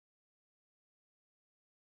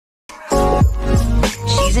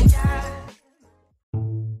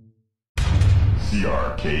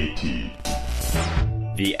CRKT.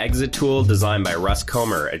 The exit tool designed by Russ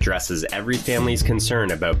Comer addresses every family's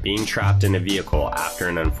concern about being trapped in a vehicle after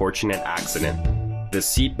an unfortunate accident. The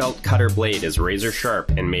seatbelt cutter blade is razor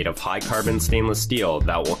sharp and made of high-carbon stainless steel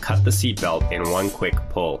that will cut the seatbelt in one quick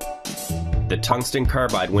pull. The tungsten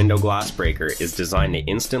carbide window glass breaker is designed to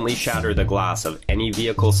instantly shatter the glass of any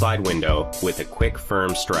vehicle side window with a quick,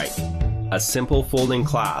 firm strike. A simple folding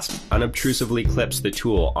clasp unobtrusively clips the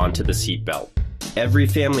tool onto the seatbelt. Every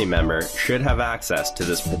family member should have access to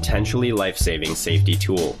this potentially life-saving safety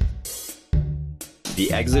tool.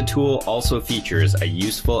 The exit tool also features a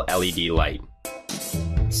useful LED light.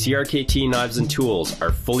 CRKT knives and tools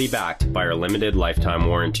are fully backed by our limited lifetime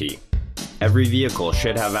warranty. Every vehicle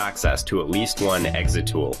should have access to at least one exit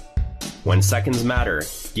tool. When seconds matter,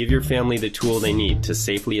 give your family the tool they need to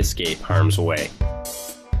safely escape harm's way.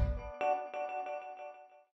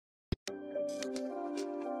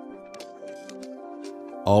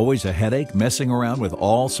 Always a headache messing around with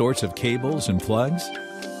all sorts of cables and plugs?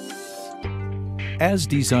 As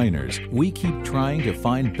designers, we keep trying to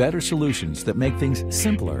find better solutions that make things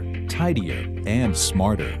simpler, tidier, and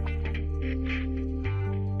smarter.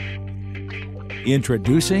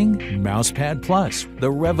 Introducing Mousepad Plus,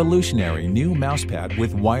 the revolutionary new mousepad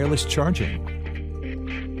with wireless charging.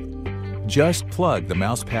 Just plug the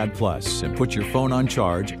Mousepad Plus and put your phone on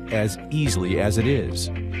charge as easily as it is.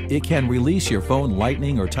 It can release your phone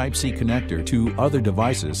Lightning or Type-C connector to other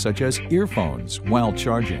devices such as earphones while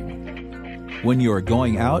charging. When you are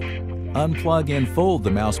going out, unplug and fold the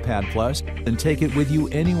Mousepad Plus and take it with you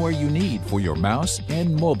anywhere you need for your mouse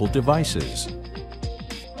and mobile devices.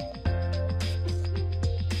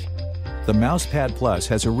 The Mousepad Plus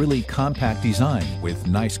has a really compact design with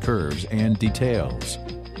nice curves and details.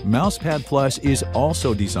 Mousepad Plus is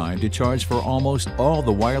also designed to charge for almost all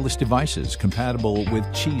the wireless devices compatible with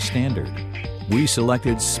Qi standard. We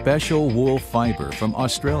selected special wool fiber from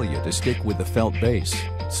Australia to stick with the felt base,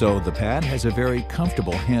 so the pad has a very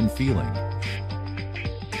comfortable hand feeling.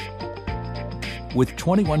 With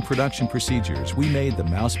 21 production procedures, we made the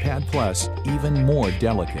Mousepad Plus even more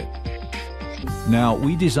delicate. Now,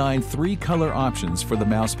 we designed 3 color options for the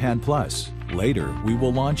Mousepad Plus. Later, we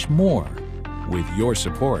will launch more. With your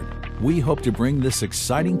support, we hope to bring this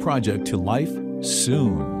exciting project to life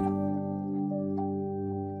soon.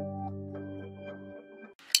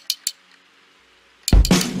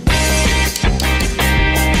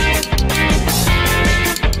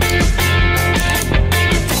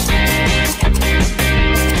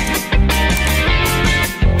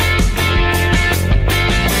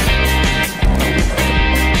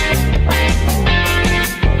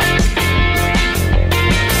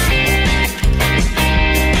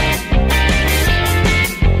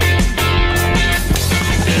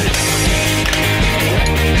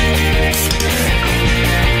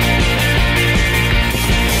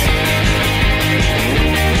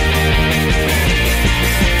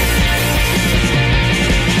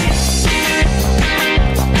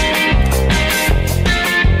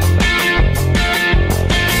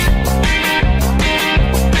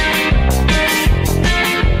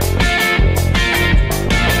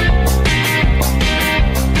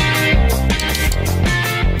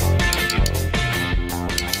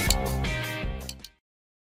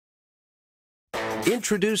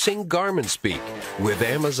 Introducing Garmin Speak with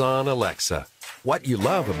Amazon Alexa. What you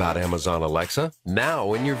love about Amazon Alexa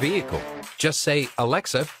now in your vehicle. Just say,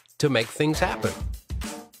 Alexa, to make things happen.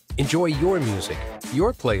 Enjoy your music,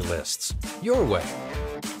 your playlists, your way.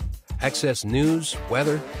 Access news,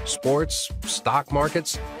 weather, sports, stock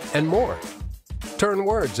markets, and more. Turn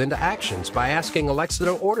words into actions by asking Alexa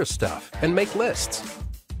to order stuff and make lists.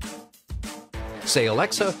 Say,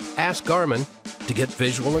 Alexa, ask Garmin to get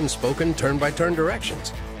visual and spoken turn-by-turn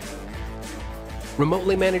directions.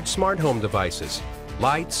 Remotely manage smart home devices,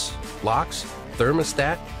 lights, locks,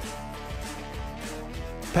 thermostat.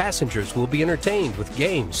 Passengers will be entertained with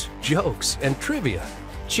games, jokes, and trivia.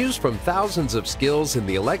 Choose from thousands of skills in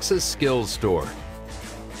the Alexa Skills Store.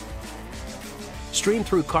 Stream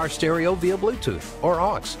through car stereo via Bluetooth or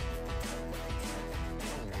aux.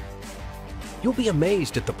 You'll be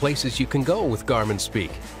amazed at the places you can go with Garmin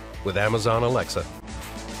Speak with Amazon Alexa.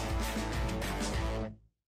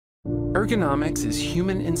 Ergonomics is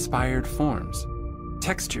human-inspired forms,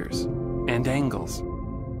 textures, and angles,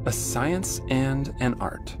 a science and an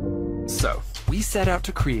art. So, we set out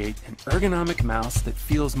to create an ergonomic mouse that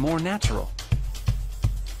feels more natural,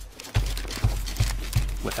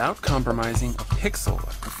 without compromising a pixel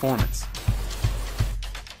of performance.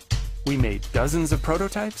 We made dozens of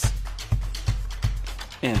prototypes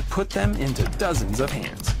and put them into dozens of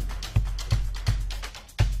hands.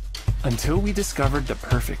 until we discovered the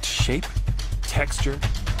perfect shape, texture,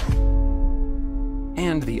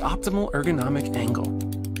 and the optimal ergonomic angle.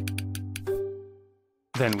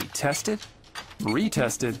 Then we tested,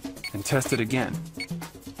 retested, and tested again,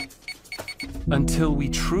 until we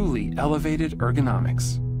truly elevated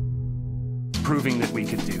ergonomics, proving that we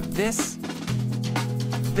could do this,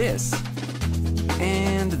 this,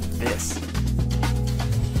 and this.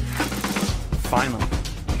 Finally,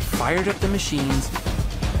 we fired up the machines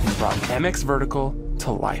and brought MX Vertical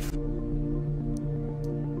to life.